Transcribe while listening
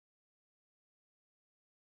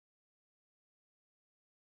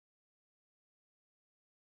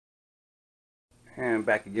And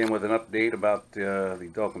back again with an update about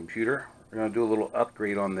the Dell computer. We're going to do a little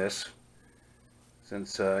upgrade on this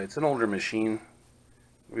since it's an older machine.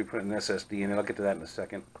 We put an SSD in it. I'll get to that in a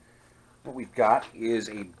second. What we've got is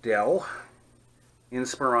a Dell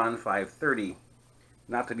Inspiron 530.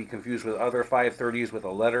 Not to be confused with other 530s with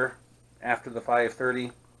a letter after the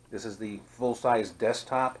 530. This is the full-size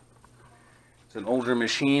desktop. It's an older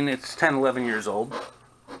machine. It's 10, 11 years old.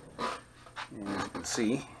 And as you can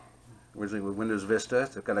see, originally with Windows Vista.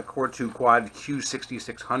 It's got a Core 2 Quad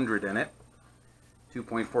Q6600 in it,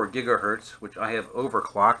 2.4 gigahertz, which I have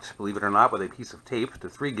overclocked, believe it or not, with a piece of tape to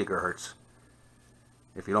 3 gigahertz.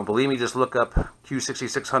 If you don't believe me, just look up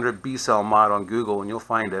Q6600 BSEL Mod on Google and you'll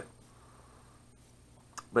find it.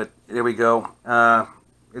 But there we go.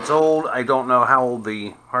 It's old. I don't know how old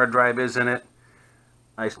the hard drive is in it.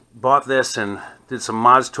 I bought this and did some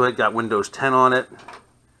mods to it, got Windows 10 on it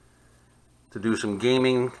to do some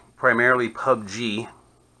gaming, primarily PUBG.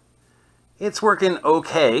 It's working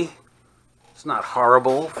okay. It's not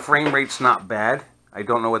horrible. Frame rate's not bad. I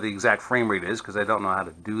don't know what the exact frame rate is because I don't know how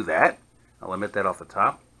to do that. I'll admit that off the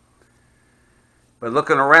top. But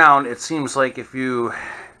looking around, it seems like if you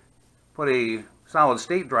put a solid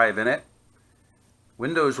state drive in it,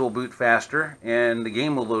 Windows will boot faster and the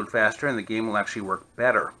game will load faster and the game will actually work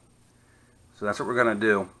better. So that's what we're going to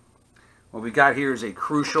do. What we got here is a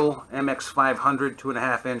Crucial MX500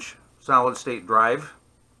 2.5-inch solid state drive.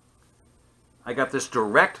 I got this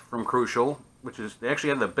direct from Crucial, which is, they actually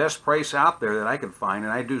have the best price out there that I could find,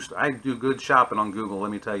 and I do good shopping on Google, let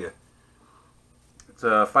me tell you. It's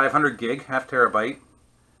a 500 gig, half terabyte,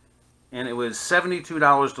 and it was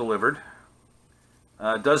 $72 delivered.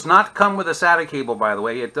 Does not come with a SATA cable, by the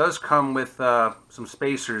way. It does come with some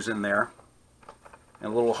spacers in there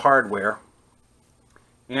and a little hardware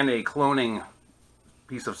and a cloning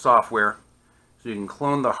piece of software. So you can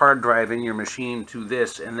clone the hard drive in your machine to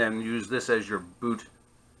this and then use this as your boot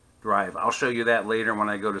drive. I'll show you that later when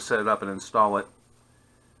I go to set it up and install it.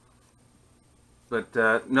 But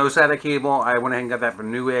no SATA cable. I went ahead and got that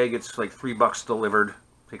from Newegg. It's like $3 delivered.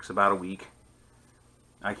 Takes about a week.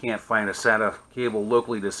 I can't find a SATA cable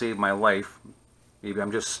locally to save my life. Maybe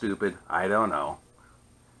I'm just stupid. I don't know.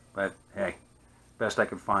 But hey, best I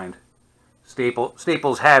could find.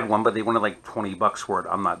 Staples had one, but they wanted like $20 for it.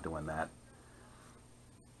 I'm not doing that.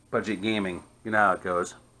 Budget gaming. You know how it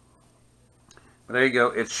goes. But there you go.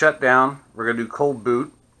 It's shut down. We're going to do cold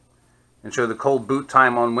boot and show the cold boot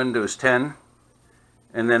time on Windows 10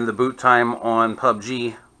 and then the boot time on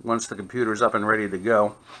PUBG once the computer's up and ready to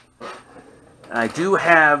go. I do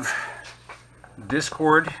have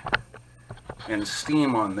Discord and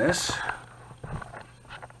Steam on this.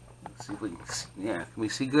 Let's see if we can see. Yeah, can we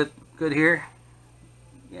see good here?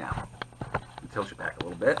 Yeah. Tilt you back a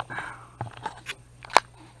little bit.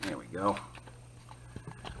 There we go.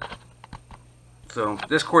 So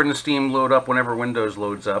Discord and Steam load up whenever Windows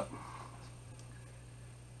loads up.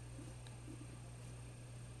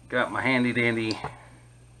 Got my handy dandy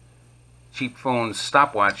cheap phone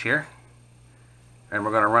stopwatch here. And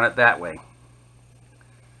we're going to run it that way.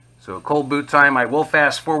 So cold boot time, I will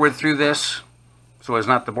fast forward through this so as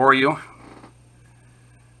not to bore you.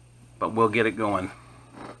 But we'll get it going.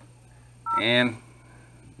 And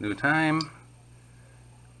new time.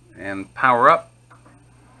 And power up.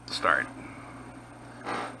 Start.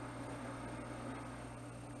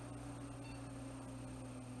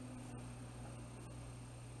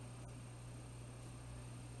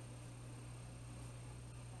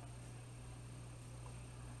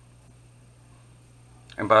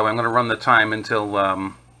 And by the way, I'm going to run the time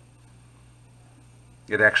until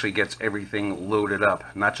it actually gets everything loaded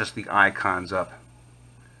up, not just the icons up.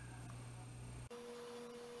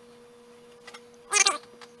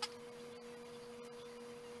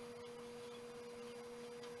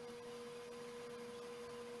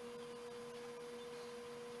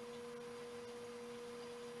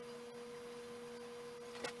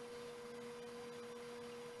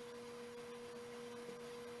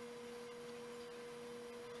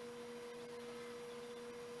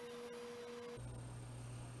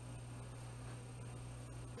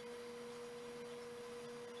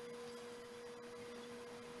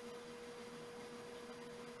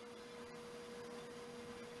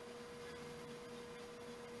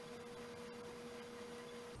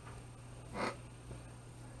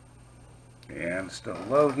 And still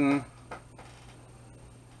loading.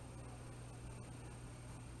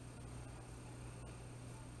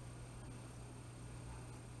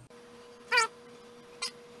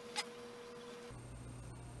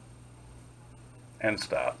 And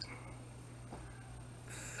stop.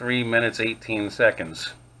 3 minutes 18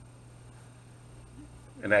 seconds.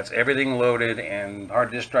 and that's everything loaded, and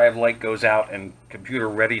hard disk drive light goes out and computer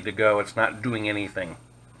ready to go. It's not doing anything.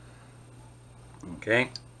 Okay,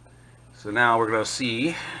 so now we're going to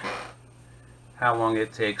see how long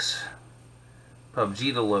it takes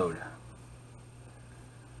PUBG to load.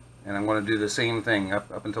 And I'm going to do the same thing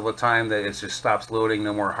up until the time that it just stops loading,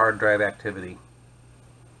 no more hard drive activity.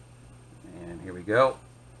 And here we go.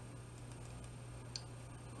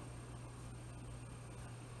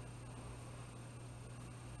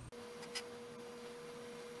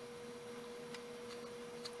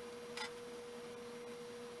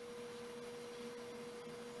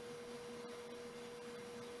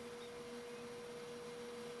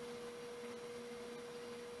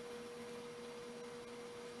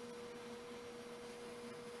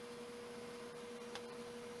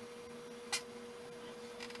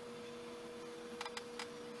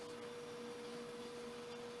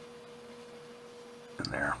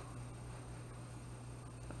 There.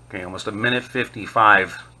 Okay, almost a minute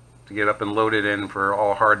 55 to get up and loaded in for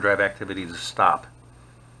all hard drive activity to stop.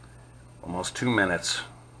 Almost 2 minutes.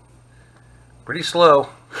 Pretty slow,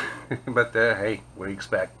 but hey, what do you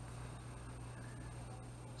expect?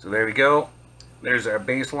 So there we go. There's our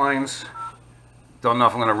baselines. Don't know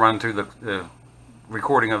if I'm going to run through the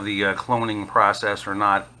recording of the cloning process or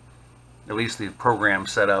not. At least the program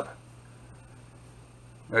setup.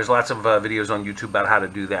 There's lots of videos on YouTube about how to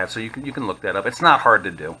do that, so you can look that up. It's not hard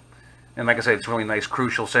to do. And like I said, it's really nice.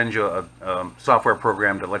 Crucial sends you a software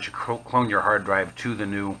program to let you clone your hard drive to the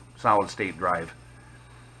new solid-state drive.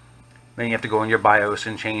 Then you have to go in your BIOS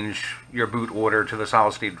and change your boot order to the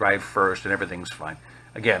solid-state drive first, and everything's fine.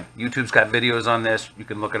 Again, YouTube's got videos on this. You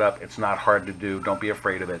can look it up. It's not hard to do. Don't be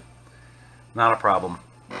afraid of it. Not a problem.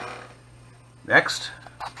 Next.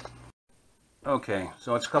 Okay,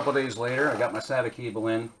 so it's a couple days later. I got my SATA cable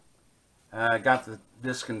in. I got the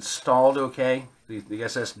disk installed okay, the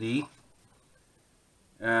SSD.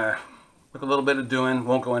 Took a little bit of doing.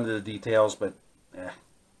 Won't go into the details, but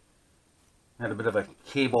had a bit of a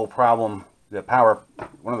cable problem.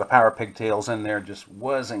 One of the power pigtails in there just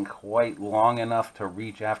wasn't quite long enough to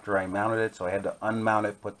reach after I mounted it, so I had to unmount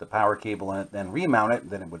it, put the power cable in it, then remount it,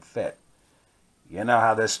 and then it would fit. You know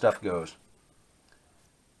how this stuff goes.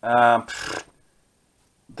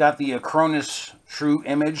 Got the Acronis True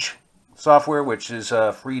Image software, which is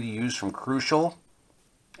free to use from Crucial,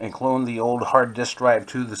 and cloned the old hard disk drive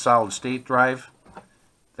to the solid state drive.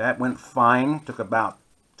 That went fine. Took about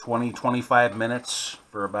 20-25 minutes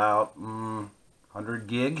for about 100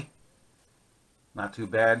 gig. Not too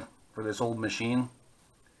bad for this old machine.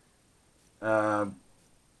 Went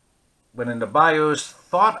into BIOS.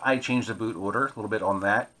 Thought I changed the boot order. A little bit on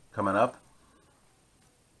that coming up.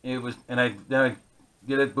 It was, and then I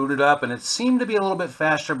get it booted up, and it seemed to be a little bit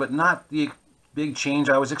faster, but not the big change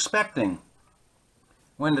I was expecting.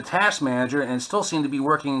 Went to Task Manager, and it still seemed to be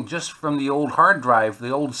working just from the old hard drive, the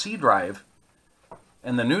old C drive.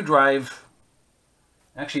 And the new drive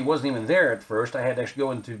actually wasn't even there at first. I had to actually go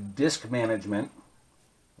into Disk Management,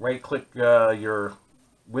 right-click your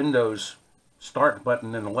Windows Start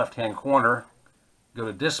button in the left-hand corner, go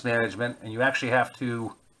to Disk Management, and you actually have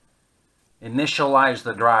to initialize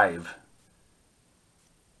the drive.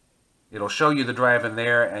 It'll show you the drive in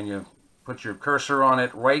there, and you put your cursor on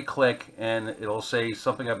it, right-click, and it'll say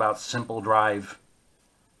something about Simple Drive.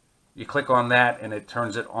 You click on that, and it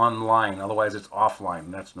turns it online. Otherwise, it's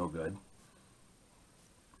offline. That's no good.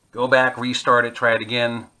 Go back, restart it, try it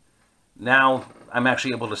again. Now, I'm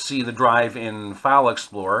actually able to see the drive in File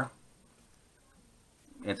Explorer.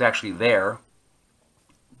 It's actually there.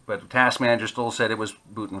 But the Task Manager still said it was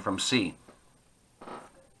booting from C.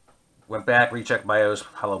 Went back, rechecked BIOS,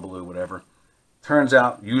 hullabaloo, whatever. Turns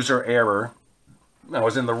out, user error. I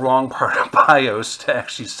was in the wrong part of BIOS to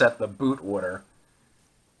actually set the boot order.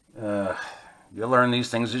 You learn these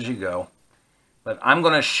things as you go. But I'm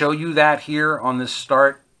going to show you that here on this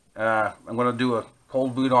start. I'm going to do a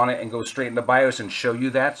cold boot on it and go straight into BIOS and show you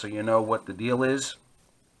that so you know what the deal is.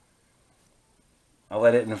 I'll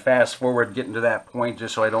let it in fast forward getting to that point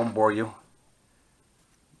just so I don't bore you.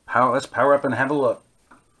 Let's power up and have a look.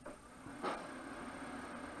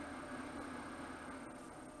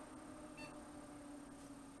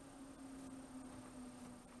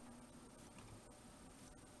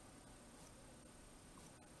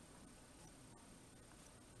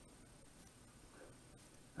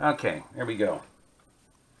 Okay, there we go.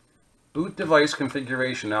 Boot device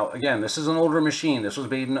configuration. Now, again, this is an older machine. This was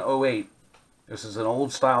made in 08. This is an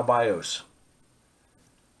old style BIOS.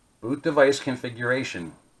 Boot device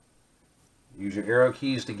configuration. Use your arrow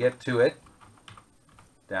keys to get to it.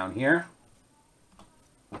 Down here.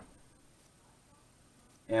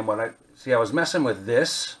 And I was messing with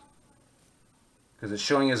this because it's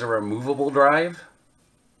showing as a removable drive.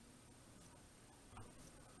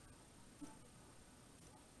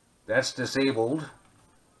 That's disabled.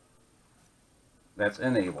 That's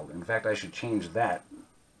enabled. In fact, I should change that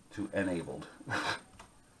to enabled.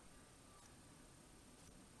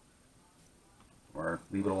 Or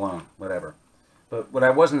leave it alone, whatever. But what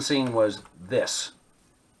I wasn't seeing was this.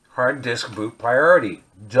 Hard disk boot priority.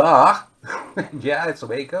 Duh! Yeah, it's the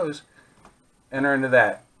way it goes. Enter into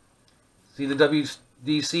that. See the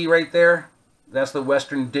WDC right there? That's the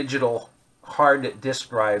Western Digital hard disk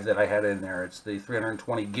drive that I had in there. It's the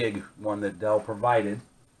 320 gig one that Dell provided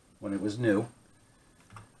when it was new.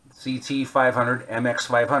 CT500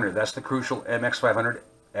 MX500. That's the Crucial MX500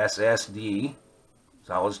 SSD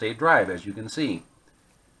solid state drive, as you can see.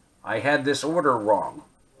 I had this order wrong.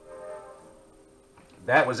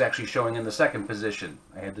 That was actually showing in the second position.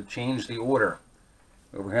 I had to change the order.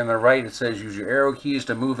 Over here on the right, it says use your arrow keys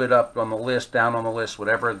to move it up on the list, down on the list,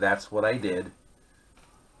 whatever. That's what I did.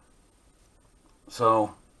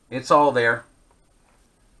 So it's all there.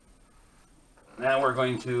 Now we're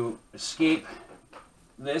going to escape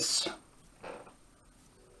this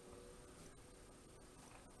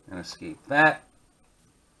and escape that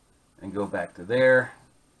and go back to there.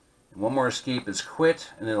 And one more escape is quit,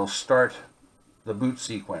 and it'll start the boot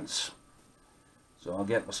sequence. So I'll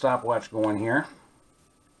get the stopwatch going here,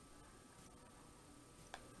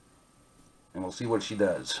 and we'll see what she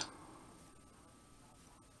does.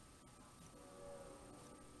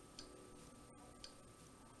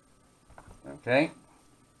 Okay.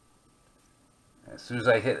 As soon as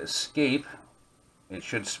I hit escape, it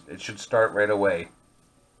should start right away.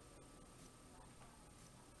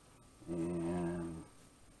 And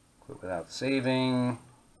quit without saving.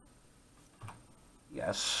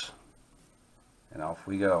 Yes. And off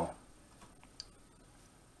we go.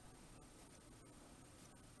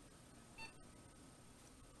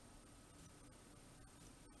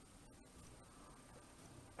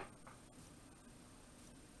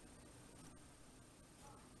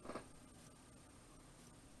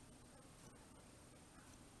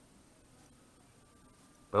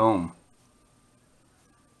 Boom.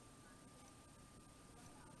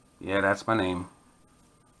 Yeah, that's my name.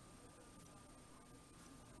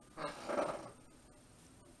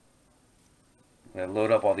 Gotta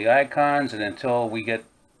load up all the icons, and until we get...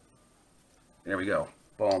 There we go.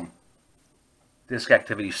 Boom. Disk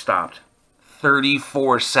activity stopped.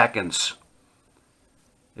 34 seconds.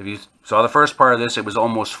 If you saw the first part of this, it was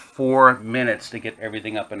almost 4 minutes to get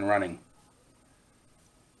everything up and running.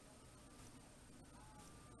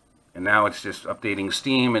 And now it's just updating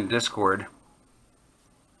Steam and Discord.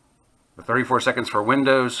 The 34 seconds for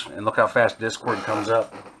Windows, and look how fast Discord comes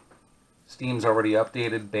up. Steam's already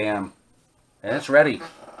updated, bam. And it's ready.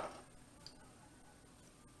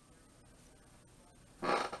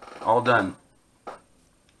 All done.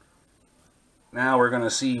 Now we're going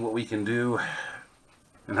to see what we can do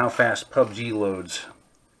and how fast PUBG loads.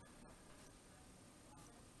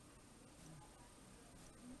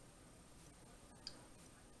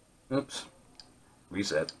 Oops.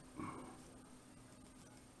 Reset.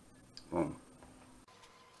 Boom.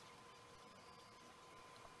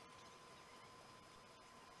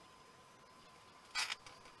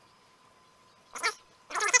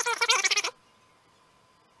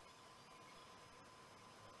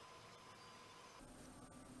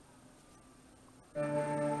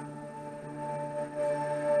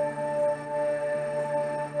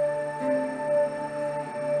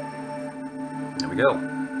 There we go.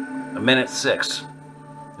 1:06.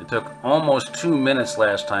 It took almost 2 minutes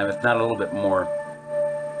last time, if not a little bit more.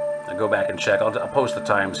 I'll go back and check. I'll post the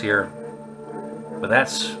times here. But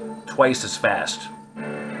that's twice as fast.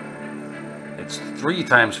 It's 3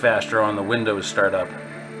 times faster on the Windows startup.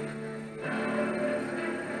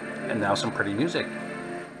 And now some pretty music.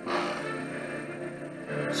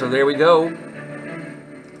 So there we go.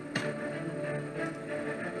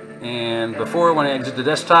 And before, when I exit the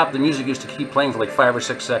desktop, the music used to keep playing for like 5 or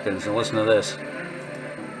 6 seconds. And listen to this.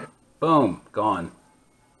 Boom, gone.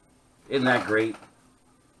 Isn't that great?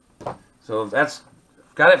 So that's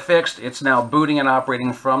got it fixed. It's now booting and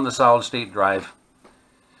operating from the solid state drive.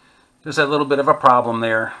 Just a little bit of a problem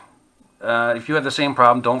there. If you have the same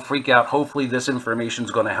problem, don't freak out. Hopefully this information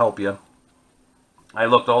is going to help you. I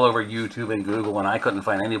looked all over YouTube and Google, and I couldn't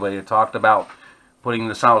find anybody that talked about putting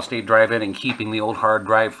the solid state drive in and keeping the old hard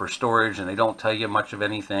drive for storage, and they don't tell you much of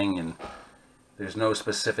anything, and there's no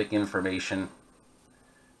specific information.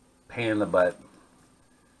 Pain in the butt.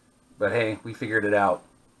 But hey, we figured it out.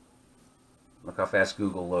 Look how fast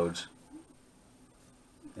Google loads.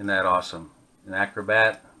 Isn't that awesome? an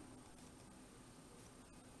Acrobat.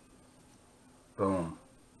 Boom.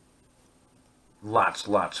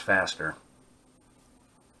 Lots faster.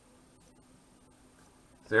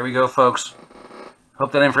 There we go, folks.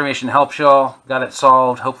 Hope that information helps y'all. Got it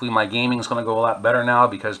solved. Hopefully my gaming is going to go a lot better now,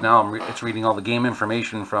 because now it's reading all the game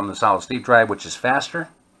information from the solid state drive, which is faster.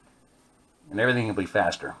 And everything will be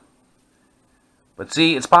faster. But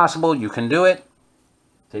see, it's possible. You can do it.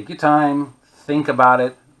 Take your time. Think about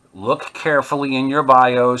it. Look carefully in your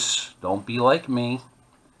BIOS. Don't be like me.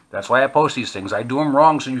 That's why I post these things. I do them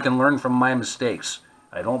wrong so you can learn from my mistakes.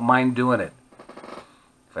 I don't mind doing it.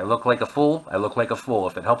 If I look like a fool, I look like a fool.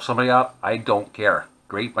 If it helps somebody out, I don't care.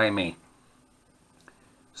 Great by me.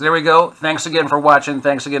 So there we go. Thanks again for watching.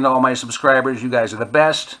 Thanks again to all my subscribers. You guys are the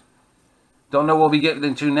best. Don't know what we'll be getting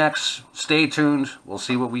into next. Stay tuned. We'll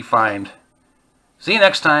see what we find. See you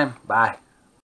next time. Bye.